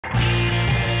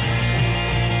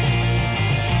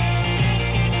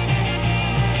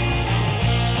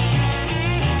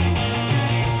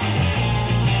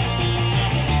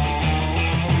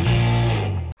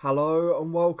Hello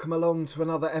and welcome along to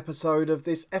another episode of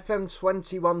this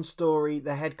FM21 story,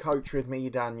 The Head Coach with me,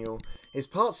 Daniel. It's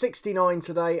part 69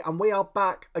 today and we are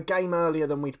back a game earlier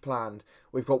than we'd planned.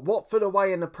 We've got Watford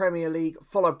away in the Premier League,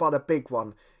 followed by the big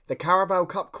one, the Carabao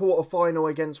Cup Quarter Final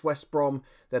against West Brom.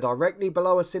 They're directly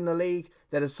below us in the league,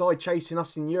 they're the side chasing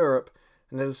us in Europe,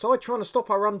 and they're the side trying to stop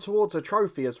our run towards a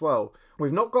trophy as well.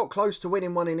 We've not got close to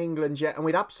winning one in England yet, and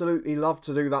we'd absolutely love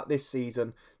to do that this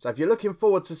season. So if you're looking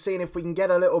forward to seeing if we can get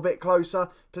a little bit closer,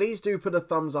 please do put a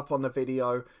thumbs up on the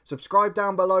video. Subscribe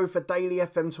down below for daily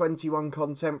FM21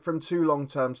 content from 2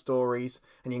 long-term stories,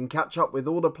 and you can catch up with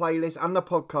all the playlists and the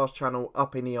podcast channel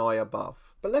up in the eye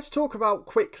above. But let's talk about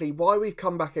quickly why we've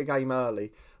come back a game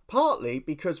early. Partly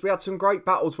because we had some great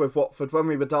battles with Watford when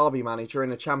we were Derby manager in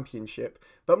the Championship,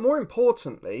 but more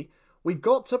importantly, we've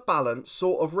got to balance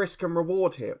sort of risk and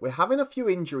reward here. We're having a few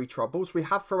injury troubles we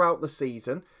have throughout the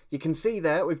season. You can see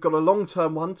there we've got a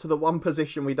long-term one to the one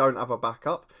position we don't have a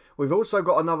backup. We've also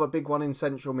got another big one in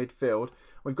central midfield.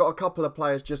 We've got a couple of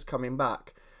players just coming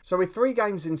back. So with 3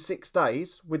 games in 6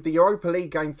 days, with the Europa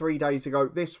League game 3 days ago,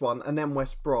 this one, and then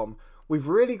West Brom, we've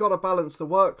really got to balance the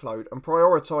workload and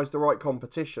prioritise the right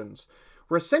competitions.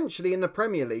 We're essentially in the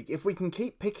Premier League. If we can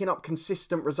keep picking up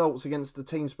consistent results against the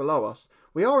teams below us,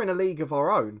 we are in a league of our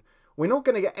own. We're not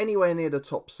going to get anywhere near the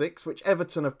top 6, which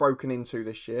Everton have broken into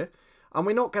this year. And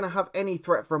we're not going to have any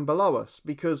threat from below us,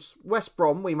 because West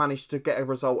Brom we managed to get a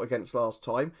result against last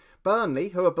time. Burnley,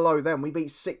 who are below them, we beat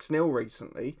 6-0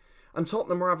 recently. And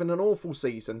Tottenham are having an awful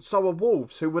season. So are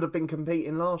Wolves, who would have been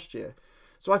competing last year.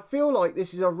 So I feel like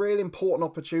this is a real important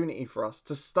opportunity for us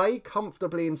to stay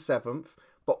comfortably in 7th,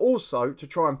 but also to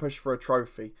try and push for a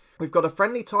trophy. We've got a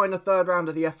friendly tie in the 3rd round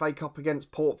of the FA Cup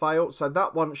against Port Vale, so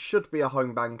that one should be a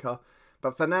home banker.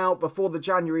 But for now, before the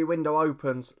January window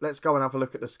opens, let's go and have a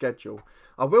look at the schedule.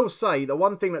 I will say, the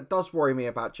one thing that does worry me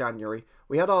about January,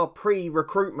 we had our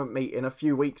pre-recruitment meeting a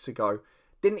few weeks ago,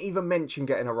 didn't even mention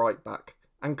getting a right back.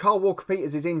 And Carl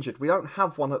Walker-Peters is injured, we don't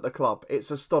have one at the club,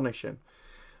 it's astonishing.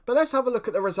 But let's have a look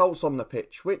at the results on the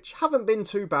pitch, which haven't been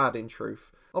too bad in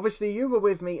truth. Obviously, you were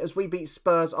with me as we beat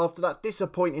Spurs after that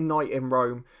disappointing night in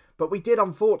Rome, but we did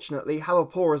unfortunately have a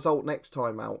poor result next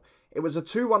time out. It was a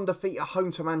 2-1 defeat at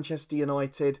home to Manchester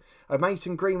United. A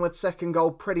Mason Greenwood second goal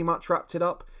pretty much wrapped it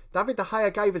up. David De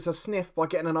Gea gave us a sniff by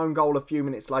getting an own goal a few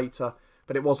minutes later,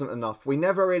 but it wasn't enough. We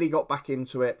never really got back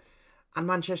into it, and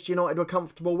Manchester United were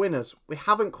comfortable winners. We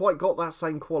haven't quite got that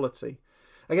same quality.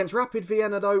 Against Rapid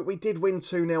Vienna though, we did win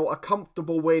 2-0, a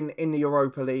comfortable win in the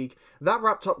Europa League. That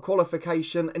wrapped up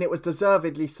qualification, and it was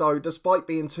deservedly so, despite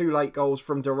being 2 late goals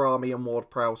from Darami and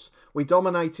Ward-Prowse. We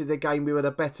dominated the game, we were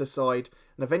the better side,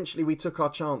 and eventually we took our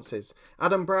chances.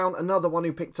 Adam Brown, another one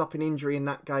who picked up an injury in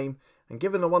that game, and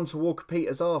given the one to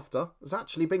Walker-Peters after, has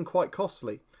actually been quite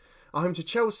costly. At home to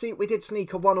Chelsea, we did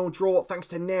sneak a 1-1 draw thanks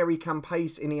to Neri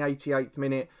Campase in the 88th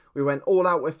minute. We went all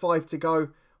out with 5 to go.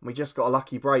 We just got a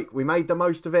lucky break. We made the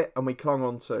most of it and we clung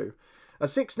on too. A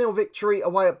 6-0 victory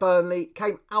away at Burnley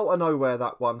came out of nowhere,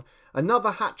 that one. Another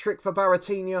hat-trick for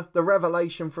Baratinha, the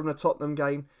revelation from the Tottenham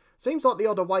game. Seems like the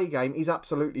odd away game, he's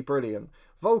absolutely brilliant.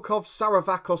 Volkov,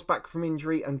 Saravakos back from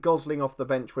injury and Gosling off the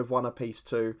bench with 1 apiece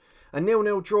too. A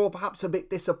 0-0 draw, perhaps a bit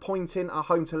disappointing at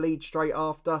home to Leeds straight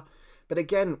after. But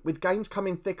again, with games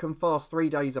coming thick and fast 3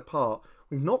 days apart,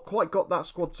 we've not quite got that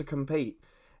squad to compete.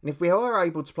 And if we are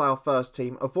able to play our first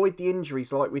team, avoid the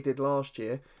injuries like we did last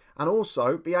year, and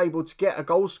also be able to get a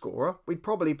goal scorer, we'd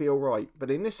probably be alright. But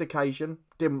in this occasion,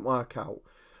 didn't work out.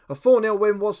 A 4-0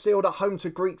 win was sealed at home to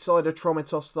Greek side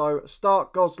Atromitos though.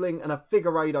 Stark, Gosling and a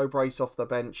Figueiredo brace off the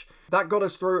bench. That got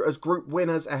us through as group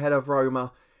winners ahead of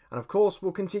Roma. And of course,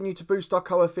 we'll continue to boost our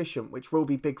coefficient, which will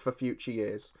be big for future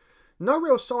years. No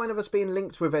real sign of us being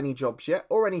linked with any jobs yet,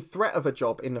 or any threat of a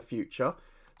job in the future.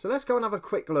 So let's go and have a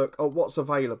quick look at what's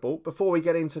available before we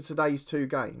get into today's 2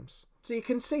 games. So you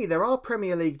can see there are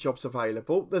Premier League jobs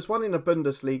available. There's one in the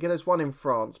Bundesliga, there's one in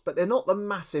France, but they're not the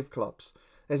massive clubs.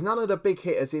 There's none of the big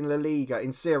hitters in La Liga,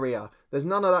 in Serie A. There's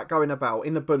none of that going about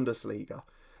in the Bundesliga.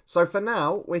 So for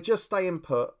now, we're just staying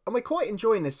put, and we're quite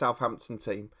enjoying this Southampton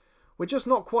team. We're just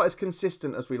not quite as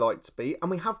consistent as we like to be,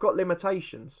 and we have got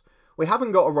limitations. We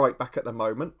haven't got a right back at the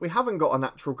moment, we haven't got a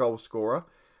natural goal scorer,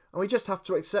 and we just have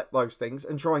to accept those things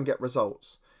and try and get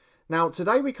results. Now,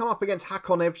 today we come up against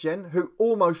Hakan Evgen, who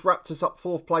almost wrapped us up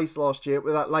 4th place last year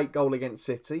with that late goal against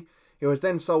City. He was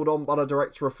then sold on by the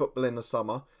director of football in the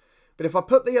summer. But if I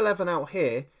put the 11 out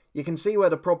here, you can see where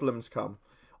the problems come.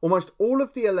 Almost all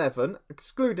of the 11,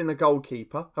 excluding the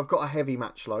goalkeeper, have got a heavy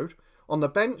match load. On the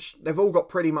bench, they've all got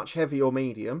pretty much heavy or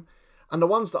medium. And the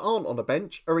ones that aren't on the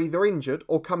bench are either injured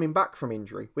or coming back from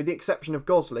injury, with the exception of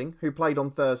Gosling, who played on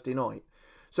Thursday night.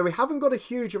 So we haven't got a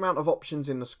huge amount of options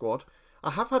in the squad.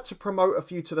 I have had to promote a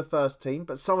few to the first team,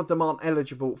 but some of them aren't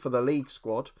eligible for the league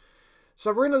squad.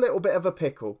 So we're in a little bit of a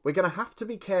pickle. We're going to have to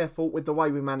be careful with the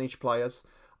way we manage players,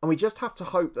 and we just have to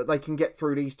hope that they can get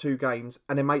through these 2 games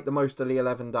and then make the most of the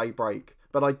 11-day break.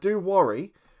 But I do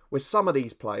worry with some of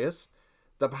these players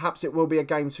that perhaps it will be a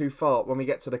game too far when we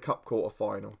get to the Cup Quarter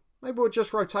Final. Maybe we'll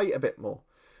just rotate a bit more.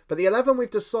 But the 11 we've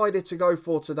decided to go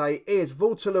for today is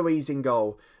Walter Luiz in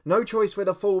goal. No choice with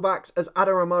the fullbacks, as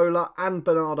Adaramola and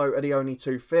Bernardo are the only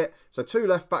 2 fit. So 2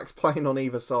 left-backs playing on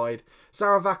either side.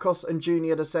 Saravakos and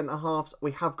Junior the centre-halves.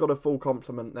 We have got a full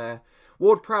complement there.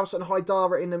 Ward-Prowse and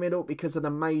Haidara in the middle because of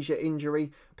the major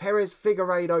injury. Perez,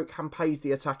 Figueiredo, Campay's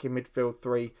the attacking midfield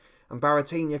 3. And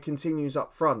Baratinha continues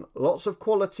up front. Lots of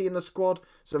quality in the squad.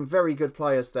 Some very good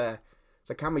players there.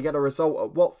 So can we get a result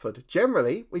at Watford?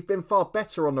 Generally, we've been far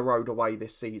better on the road away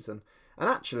this season. And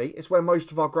actually, it's where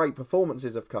most of our great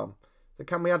performances have come. So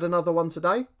can we add another one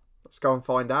today? Let's go and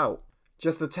find out.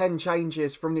 Just the 10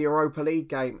 changes from the Europa League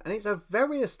game, and it's a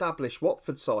very established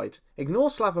Watford side. Ignore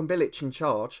Slaven Bilic in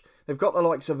charge. They've got the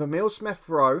likes of Emil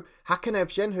Smith-Rowe, Hakan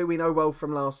Evgen, who we know well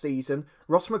from last season,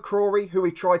 Ross McCrory, who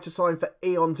we've tried to sign for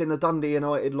eons in the Dundee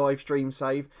United live stream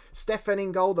save, Stefan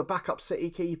in goal, the backup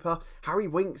City keeper, Harry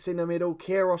Winks in the middle,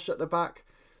 Kirosh at the back.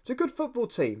 It's a good football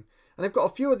team. And they've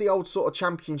got a few of the old sort of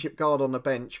Championship guard on the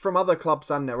bench, from other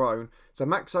clubs and their own. So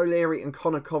Max O'Leary and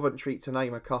Connor Coventry, to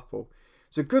name a couple.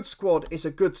 It's a good squad, it's a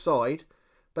good side,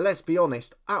 but let's be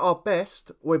honest, at our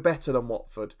best, we're better than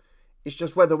Watford. It's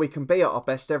just whether we can be at our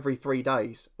best every 3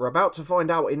 days. We're about to find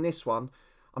out in this one.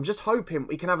 I'm just hoping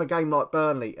we can have a game like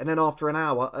Burnley, and then after an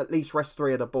hour, at least rest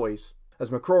 3 of the boys. As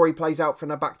McCrory plays out from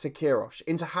the back to Kirosh,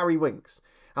 into Harry Winks,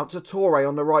 out to Toure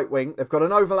on the right wing. They've got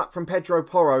an overlap from Pedro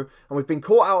Porro, and we've been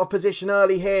caught out of position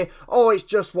early here. Oh, it's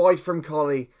just wide from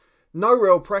Colley. No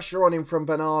real pressure on him from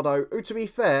Bernardo, who, to be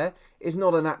fair, is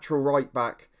not a natural right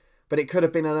back. But it could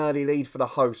have been an early lead for the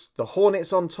host. The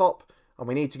Hornets on top, and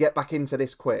we need to get back into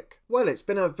this quick. Well, it's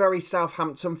been a very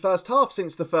Southampton first half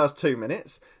since the first 2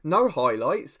 minutes. No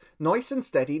highlights, nice and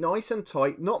steady, nice and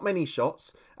tight, not many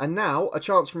shots. And now, a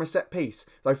chance from a set piece,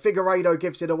 though Figueiredo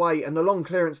gives it away and the long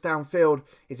clearance downfield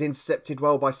is intercepted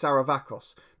well by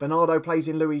Saravakos. Bernardo plays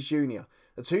in Luiz Junior.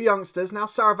 The 2 youngsters, now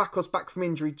Saravakos back from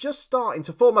injury, just starting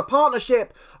to form a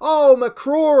partnership. Oh,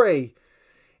 McCrory!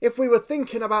 If we were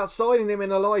thinking about signing him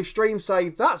in a live stream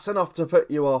save, that's enough to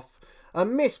put you off. A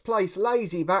misplaced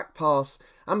lazy back pass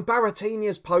and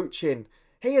Baratinha's poaching.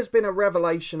 He has been a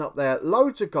revelation up there.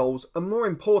 Loads of goals and, more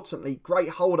importantly,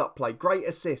 great hold-up play, great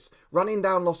assists, running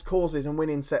down lost causes and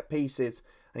winning set pieces.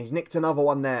 And he's nicked another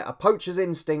one there. A poacher's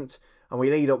instinct, and we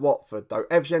lead at Watford, though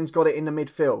Evgen's got it in the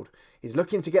midfield. He's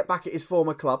looking to get back at his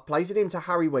former club, plays it into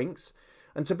Harry Winks.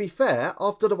 And to be fair,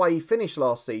 after the way he finished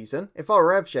last season, if I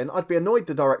were Evgen, I'd be annoyed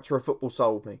the director of football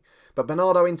sold me. But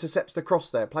Bernardo intercepts the cross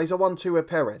there, plays a 1-2 with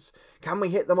Perez. Can we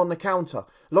hit them on the counter?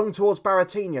 Long towards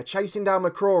Baratinha, chasing down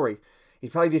McCrory. He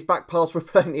played his back pass with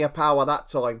plenty of power that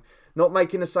time, not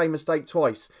making the same mistake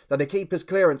twice, though the keeper's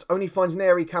clearance only finds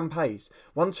Neri Campay's.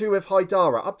 1-2 with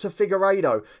Haidara, up to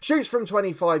Figueiredo, shoots from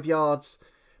 25 yards.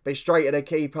 But straight at the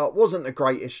keeper, wasn't the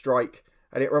greatest strike,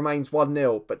 and it remains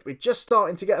 1-0. But we're just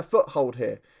starting to get a foothold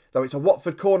here, though it's a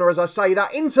Watford corner as I say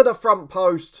that, into the front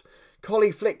post.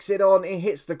 Colley flicks it on, it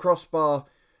hits the crossbar,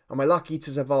 and we're lucky to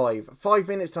survive. 5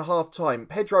 minutes to half time,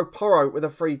 Pedro Porro with a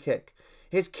free kick.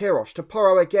 Here's Kirosh to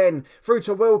Porro again, through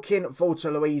to Wilkin.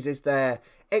 Walter Luiz is there.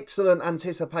 Excellent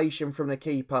anticipation from the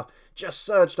keeper. Just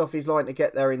surged off his line to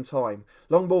get there in time.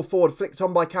 Long ball forward, flicked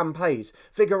on by Campay's.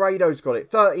 Figueiredo's got it.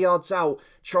 30 yards out.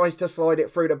 Tries to slide it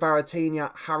through to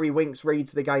Baratinha. Harry Winks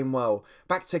reads the game well.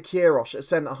 Back to Kirosh at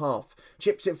centre-half.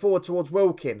 Chips it forward towards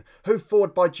Wilkin. Hoofed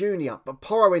forward by Junior, but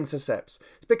Porro intercepts.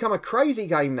 It's become a crazy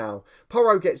game now.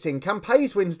 Porro gets in.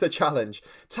 Campay's wins the challenge.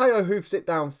 Teo hoofs it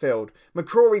downfield.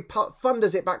 McCrory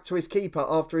thunders it back to his keeper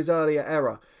after his earlier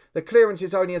error. The clearance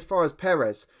is only as far as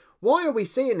Perez. Why are we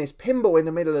seeing this pinball in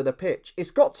the middle of the pitch? It's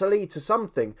got to lead to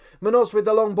something. Munoz with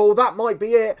the long ball, that might be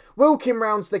it. Wilkin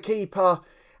rounds the keeper.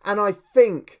 And I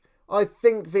think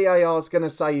VAR's going to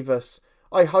save us.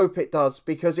 I hope it does,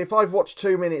 because if I've watched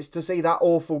 2 minutes to see that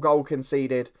awful goal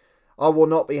conceded, I will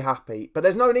not be happy. But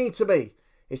there's no need to be.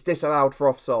 It's disallowed for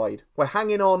offside. We're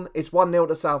hanging on. It's 1-0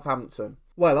 to Southampton.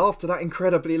 Well, after that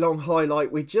incredibly long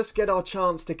highlight, we just get our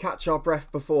chance to catch our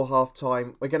breath before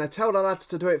half-time. We're going to tell the lads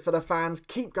to do it for the fans.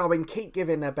 Keep going, keep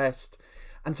giving their best.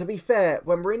 And to be fair,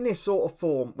 when we're in this sort of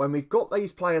form, when we've got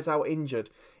these players out injured,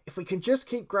 if we can just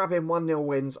keep grabbing 1-0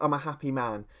 wins, I'm a happy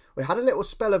man. We had a little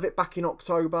spell of it back in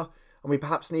October, and we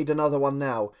perhaps need another one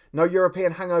now. No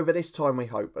European hangover this time, we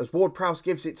hope, as Ward-Prowse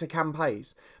gives it to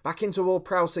Campes. Back into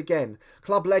Ward-Prowse again.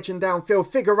 Club legend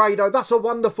downfield, Figueiredo, that's a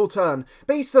wonderful turn.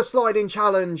 Beats the sliding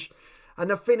challenge. And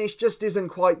the finish just isn't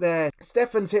quite there.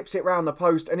 Stefan tips it round the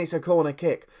post and it's a corner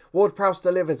kick. Ward-Prowse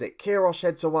delivers it. Kiros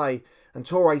heads away and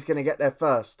Touré's going to get there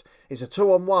first. It's a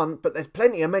 2-on-1, but there's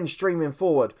plenty of men streaming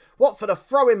forward. Watford are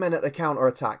throwing men at the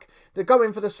counter-attack. They're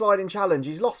going for the sliding challenge.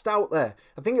 He's lost out there.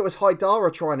 I think it was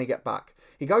Haidara trying to get back.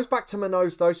 He goes back to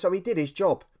Munoz though, so he did his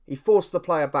job. He forced the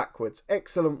player backwards.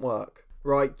 Excellent work.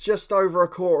 Right, just over a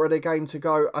quarter of the game to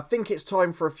go. I think it's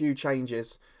time for a few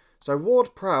changes. So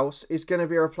Ward-Prowse is going to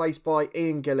be replaced by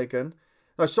Ian Gilligan.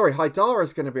 No, sorry, Haidara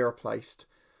is going to be replaced.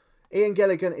 Ian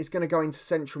Gilligan is going to go into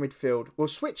central midfield. We'll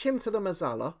switch him to the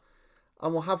Mazzala.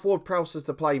 And we'll have Ward-Prowse as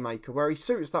the playmaker, where he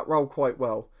suits that role quite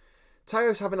well.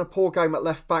 Teo's having a poor game at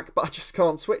left back, but I just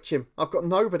can't switch him. I've got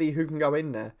nobody who can go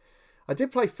in there. I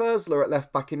did play Thursler at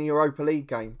left back in the Europa League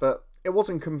game, but it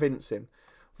wasn't convincing.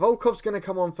 Volkov's going to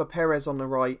come on for Perez on the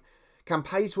right.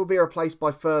 Campes will be replaced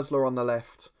by Thursler on the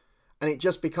left. And it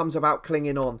just becomes about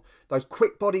clinging on. Those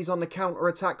quick bodies on the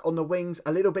counter-attack on the wings.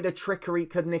 A little bit of trickery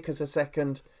could nick us a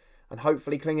second. And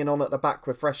hopefully clinging on at the back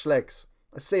with fresh legs.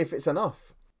 Let's see if it's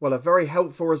enough. Well, a very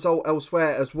helpful result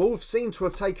elsewhere as Wolves seem to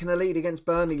have taken a lead against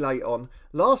Burnley late on.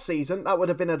 Last season, that would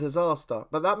have been a disaster.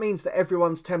 But that means that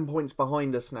everyone's 10 points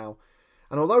behind us now.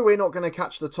 And although we're not going to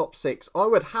catch the top 6, I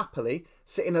would happily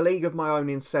sit in a league of my own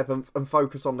in 7th and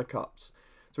focus on the cups.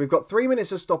 So we've got 3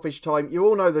 minutes of stoppage time. You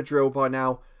all know the drill by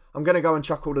now. I'm going to go and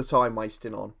chuck all the time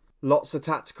wasting on. Lots of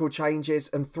tactical changes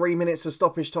and 3 minutes of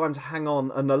stoppage time to hang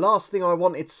on. And the last thing I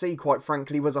wanted to see, quite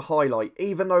frankly, was a highlight.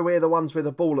 Even though we're the ones with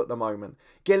the ball at the moment.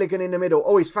 Gilligan in the middle.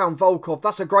 Oh, he's found Volkov.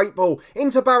 That's a great ball.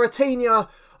 Into Baratinha.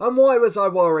 And why was I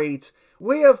worried?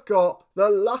 We have got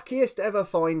the luckiest ever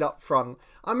find up front.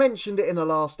 I mentioned it in the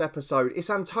last episode.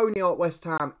 It's Antonio at West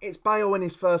Ham. It's Bale in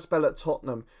his first spell at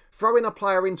Tottenham. Throwing a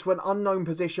player into an unknown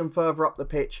position further up the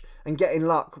pitch and getting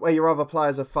luck where your other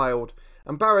players have failed.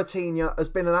 And Baratinha has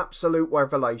been an absolute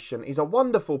revelation. He's a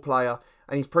wonderful player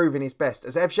and he's proving his best.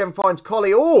 As Evgen finds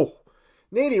Collie. Oh!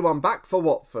 Nearly one back for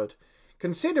Watford.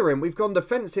 Considering we've gone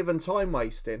defensive and time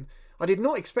wasting, I did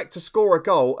not expect to score a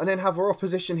goal and then have our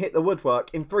opposition hit the woodwork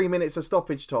in 3 minutes of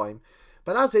stoppage time.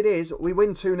 But as it is, we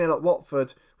win 2-0 at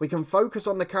Watford. We can focus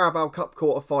on the Carabao Cup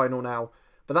Quarter Final now.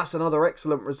 But that's another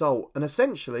excellent result. And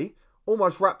essentially,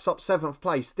 almost wraps up 7th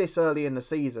place this early in the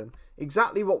season.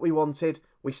 Exactly what we wanted.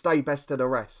 We stay best of the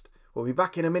rest. We'll be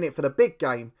back in a minute for the big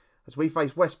game as we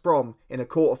face West Brom in a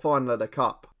quarter final of the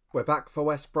Cup. We're back for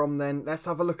West Brom then. Let's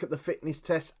have a look at the fitness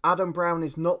test. Adam Brown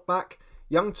is not back.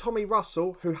 Young Tommy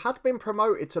Russell, who had been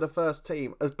promoted to the first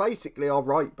team as basically our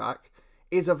right back,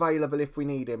 is available if we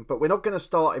need him. But we're not going to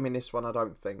start him in this one, I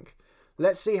don't think.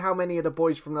 Let's see how many of the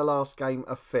boys from the last game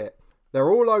are fit. They're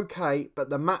all okay, but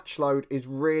the match load is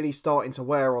really starting to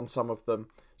wear on some of them.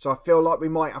 So I feel like we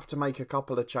might have to make a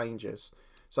couple of changes.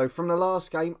 So from the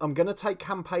last game, I'm going to take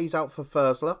Campes out for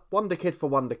Thursler. Wonder Kid for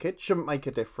Wonder Kid. Shouldn't make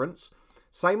a difference.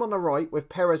 Same on the right with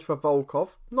Perez for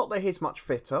Volkov. Not that he's much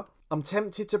fitter. I'm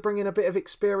tempted to bring in a bit of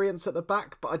experience at the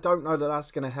back, but I don't know that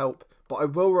that's going to help. But I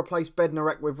will replace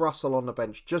Bednarek with Russell on the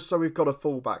bench, just so we've got a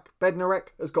fullback. Bednarek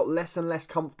has got less and less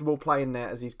comfortable playing there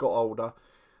as he's got older.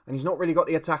 And he's not really got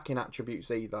the attacking attributes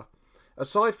either.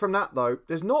 Aside from that though,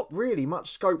 there's not really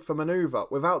much scope for manoeuvre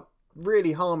without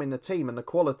really harming the team and the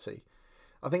quality.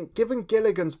 I think given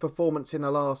Gilligan's performance in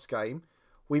the last game,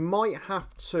 we might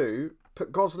have to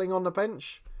put Gosling on the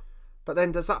bench. But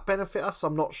then does that benefit us?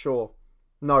 I'm not sure.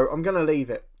 No, I'm going to leave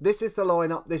it. This is the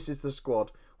lineup, this is the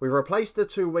squad. We've replaced the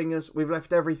 2 wingers, we've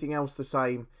left everything else the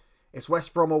same. It's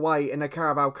West Brom away in the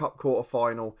Carabao Cup Quarter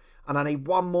Final. And I need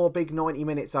one more big 90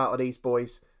 minutes out of these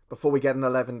boys before we get an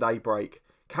 11-day break.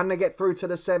 Can they get through to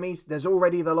the semis? There's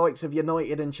already the likes of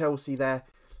United and Chelsea there.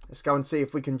 Let's go and see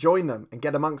if we can join them and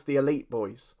get amongst the elite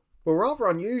boys. Well, rather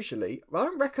unusually, I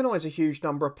don't recognise a huge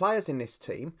number of players in this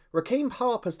team. Raheem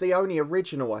Harper's the only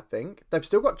original, I think. They've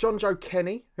still got John Joe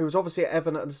Kenny, who was obviously at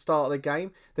Everton at the start of the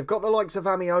game. They've got the likes of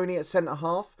Amioni at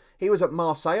centre-half. He was at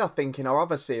Marseille, I think, in our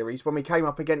other series when we came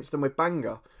up against them with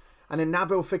Banga. And then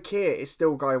Nabil Fekir is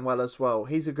still going well as well.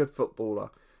 He's a good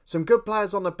footballer. Some good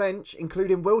players on the bench,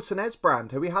 including Wilson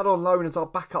Esbrand, who we had on loan as our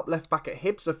backup left-back at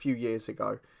Hibs a few years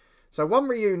ago. So one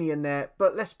reunion there,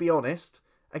 but let's be honest.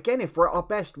 Again, if we're at our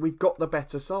best, we've got the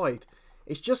better side.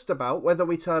 It's just about whether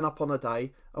we turn up on a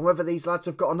day and whether these lads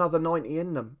have got another 90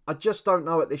 in them. I just don't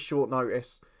know at this short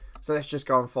notice. So let's just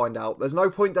go and find out. There's no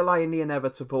point delaying the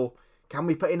inevitable. Can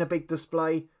we put in a big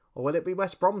display? Or will it be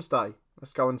West Brom's day?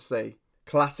 Let's go and see.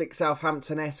 Classic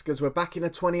Southampton-esque as we're back in the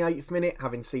 28th minute,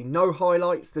 having seen no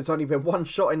highlights. There's only been one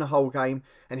shot in the whole game,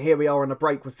 and here we are on a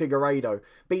break with Figueiredo.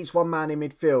 Beats one man in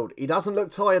midfield. He doesn't look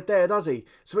tired there, does he?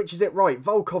 Switches it right.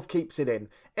 Volkov keeps it in.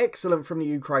 Excellent from the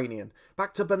Ukrainian.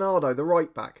 Back to Bernardo, the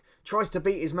right back. Tries to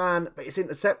beat his man, but it's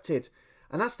intercepted.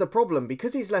 And that's the problem.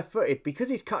 Because he's left-footed, because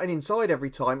he's cutting inside every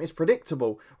time, it's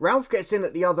predictable. Ralph gets in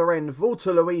at the other end.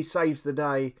 Walter Luis saves the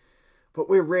day. But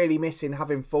we're really missing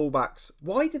having fullbacks.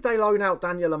 Why did they loan out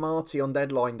Daniel Amati on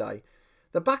deadline day?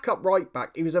 The backup right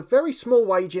back, he was a very small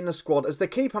wage in the squad as the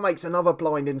keeper makes another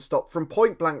blinding stop from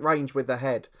point blank range with the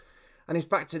head. And he's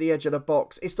back to the edge of the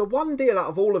box. It's the one deal out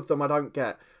of all of them I don't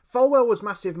get. Folwell was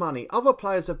massive money. Other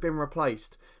players have been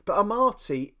replaced. But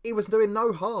Amati, he was doing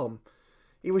no harm.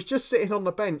 He was just sitting on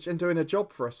the bench and doing a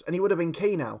job for us, and he would have been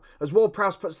key now, as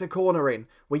Ward-Prowse puts the corner in.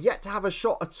 We're yet to have a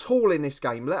shot at all in this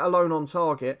game, let alone on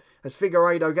target, as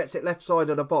Figueiredo gets it left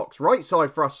side of the box. Right side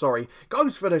for us, sorry.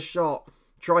 Goes for the shot.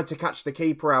 Tried to catch the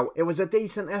keeper out. It was a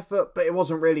decent effort, but it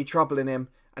wasn't really troubling him,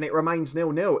 and it remains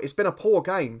 0-0. It's been a poor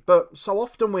game, but so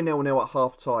often we're 0-0 at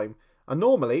half-time, and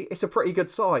normally it's a pretty good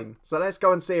sign. So let's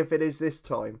go and see if it is this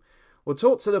time. We'll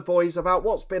talk to the boys about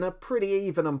what's been a pretty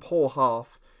even and poor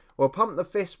half. We'll pump the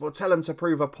fist, we'll tell them to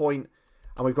prove a point,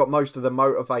 and we've got most of them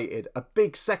motivated. A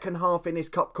big second half in this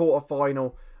cup quarter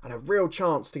final, and a real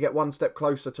chance to get one step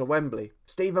closer to Wembley.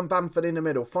 Stephen Bamford in the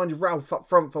middle, finds Ralph up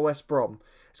front for West Brom.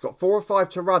 He's got 4 or 5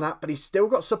 to run at, but he's still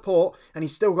got support, and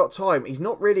he's still got time. He's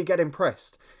not really getting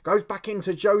pressed. Goes back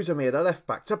into Josemir, the left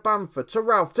back, to Bamford, to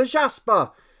Ralph, to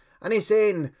Jasper, and it's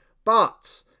in.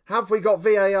 But, have we got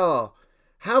VAR?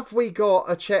 Have we got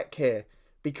a check here?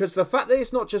 Because the fact that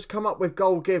it's not just come up with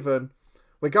goal given,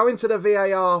 we're going to the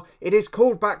VAR, it is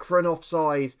called back for an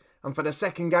offside, and for the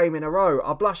second game in a row,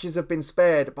 our blushes have been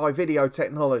spared by video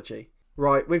technology.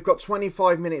 Right, we've got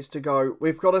 25 minutes to go.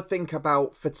 We've got to think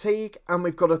about fatigue, and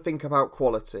we've got to think about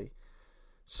quality.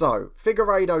 So,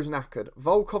 Figueiredo's knackered.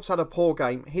 Volkov's had a poor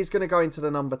game. He's going to go into the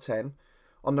number 10.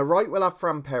 On the right, we'll have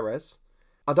Fran Perez.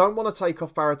 I don't want to take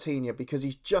off Baratinha because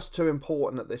he's just too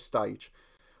important at this stage.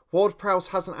 Ward-Prowse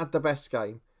hasn't had the best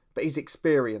game, but he's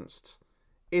experienced.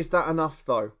 Is that enough,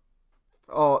 though?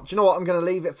 Oh, do you know what? I'm going to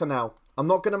leave it for now. I'm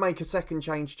not going to make a second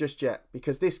change just yet,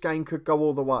 because this game could go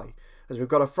all the way. As we've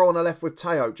got a throw on the left with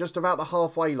Teo, just about the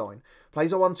halfway line.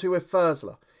 Plays a 1-2 with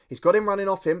Thursler. He's got him running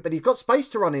off him, but he's got space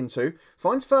to run into.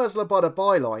 Finds Thursler by the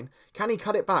byline. Can he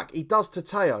cut it back? He does to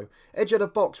Teo. Edge of the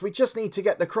box. We just need to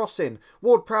get the cross in.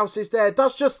 Ward-Prowse is there.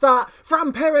 Does just that.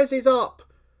 Fran Perez is up.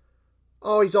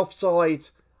 Oh, he's offside.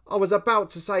 I was about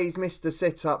to say he's missed a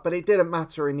sit-up, but it didn't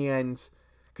matter in the end.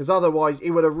 Because otherwise, he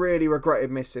would have really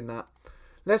regretted missing that.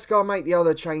 Let's go and make the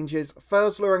other changes.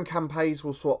 Thursler and Campes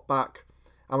will swap back.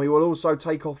 And we will also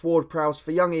take off Ward-Prowse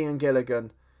for young Ian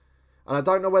Gilligan. And I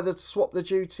don't know whether to swap the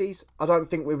duties. I don't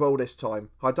think we will this time.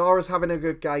 Haidara's having a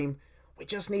good game. We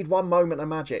just need one moment of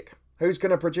magic. Who's going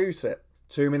to produce it?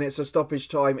 2 minutes of stoppage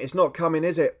time. It's not coming,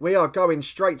 is it? We are going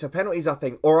straight to penalties, I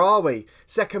think. Or are we?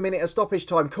 Second minute of stoppage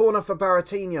time. Corner for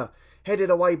Baratinha. Headed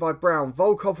away by Brown.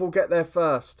 Volkov will get there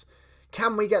first.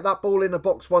 Can we get that ball in the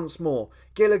box once more?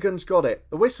 Gilligan's got it.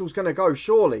 The whistle's going to go,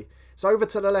 surely. It's over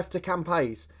to the left to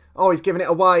Campes. Oh, he's giving it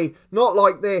away. Not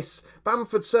like this.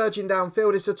 Bamford surging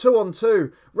downfield. It's a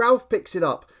 2-on-2. Ralph picks it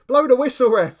up. Blow the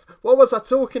whistle, ref. What was I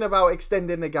talking about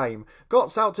extending the game?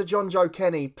 Gots out to John Joe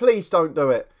Kenny. Please don't do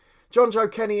it. John Joe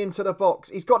Kenny into the box.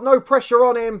 He's got no pressure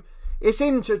on him. It's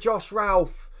into Josh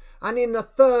Ralph. And in the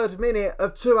 3rd minute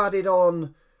of 2 added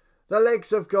on, the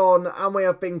legs have gone and we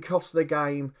have been cost the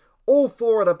game. All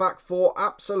 4 of the back 4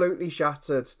 absolutely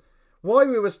shattered. Why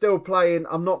we were still playing,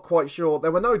 I'm not quite sure.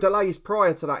 There were no delays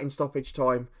prior to that in stoppage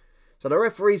time. So the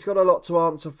referee's got a lot to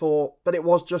answer for, but it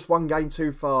was just one game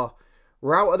too far.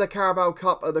 We're out of the Carabao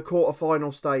Cup at the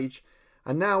quarter-final stage.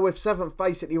 And now with 7th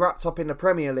basically wrapped up in the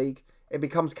Premier League, it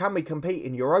becomes, can we compete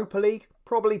in Europa League?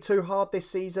 Probably too hard this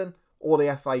season. Or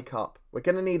the FA Cup. We're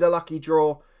going to need a lucky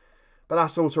draw. But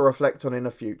that's all to reflect on in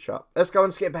the future. Let's go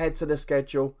and skip ahead to the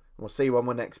schedule. And we'll see when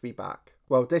we'll next be back.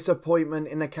 Well, disappointment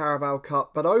in the Carabao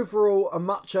Cup. But overall, a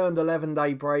much-earned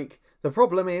 11-day break. The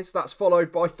problem is, that's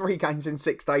followed by 3 games in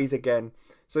 6 days again.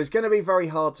 So it's going to be very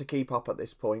hard to keep up at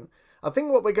this point. I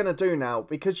think what we're going to do now,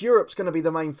 because Europe's going to be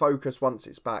the main focus once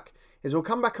it's back, is we'll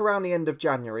come back around the end of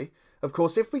January. Of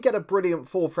course, if we get a brilliant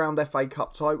 4th round FA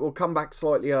Cup tie, we'll come back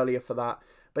slightly earlier for that.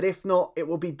 But if not, it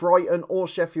will be Brighton or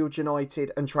Sheffield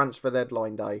United and transfer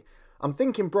deadline day. I'm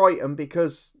thinking Brighton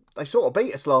because they sort of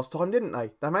beat us last time, didn't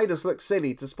they? They made us look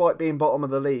silly despite being bottom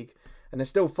of the league. And they're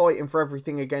still fighting for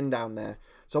everything again down there.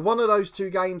 So one of those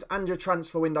 2 games and your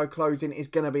transfer window closing is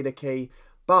going to be the key.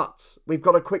 But we've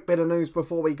got a quick bit of news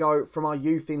before we go from our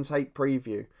youth intake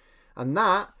preview. And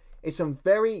that is some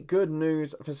very good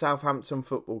news for Southampton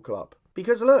Football Club.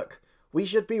 Because look, we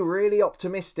should be really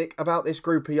optimistic about this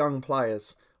group of young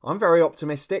players. I'm very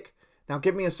optimistic. Now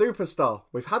give me a superstar.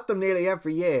 We've had them nearly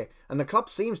every year, and the club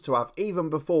seems to have even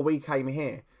before we came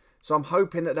here. So I'm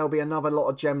hoping that there'll be another lot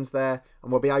of gems there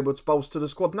and we'll be able to bolster the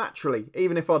squad naturally,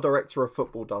 even if our director of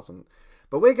football doesn't.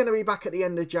 But we're going to be back at the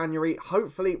end of January.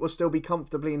 Hopefully we'll still be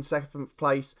comfortably in 7th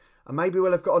place, and maybe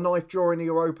we'll have got a knife draw in the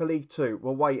Europa League too.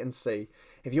 We'll wait and see.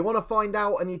 If you want to find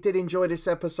out and you did enjoy this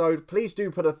episode, please do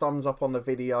put a thumbs up on the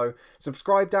video.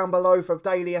 Subscribe down below for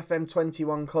daily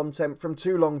FM21 content from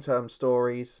 2 long-term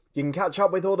stories. You can catch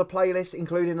up with all the playlists,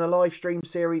 including the live stream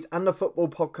series and the football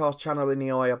podcast channel in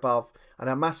the eye above. And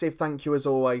a massive thank you as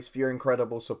always for your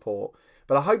incredible support.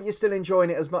 But I hope you're still enjoying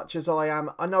it as much as I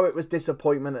am. I know it was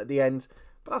disappointment at the end,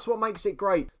 but that's what makes it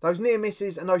great. Those near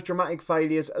misses and those dramatic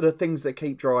failures are the things that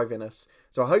keep driving us.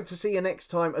 So I hope to see you next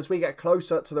time as we get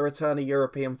closer to the return of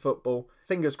European football.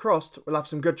 Fingers crossed, we'll have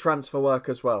some good transfer work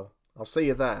as well. I'll see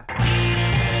you there.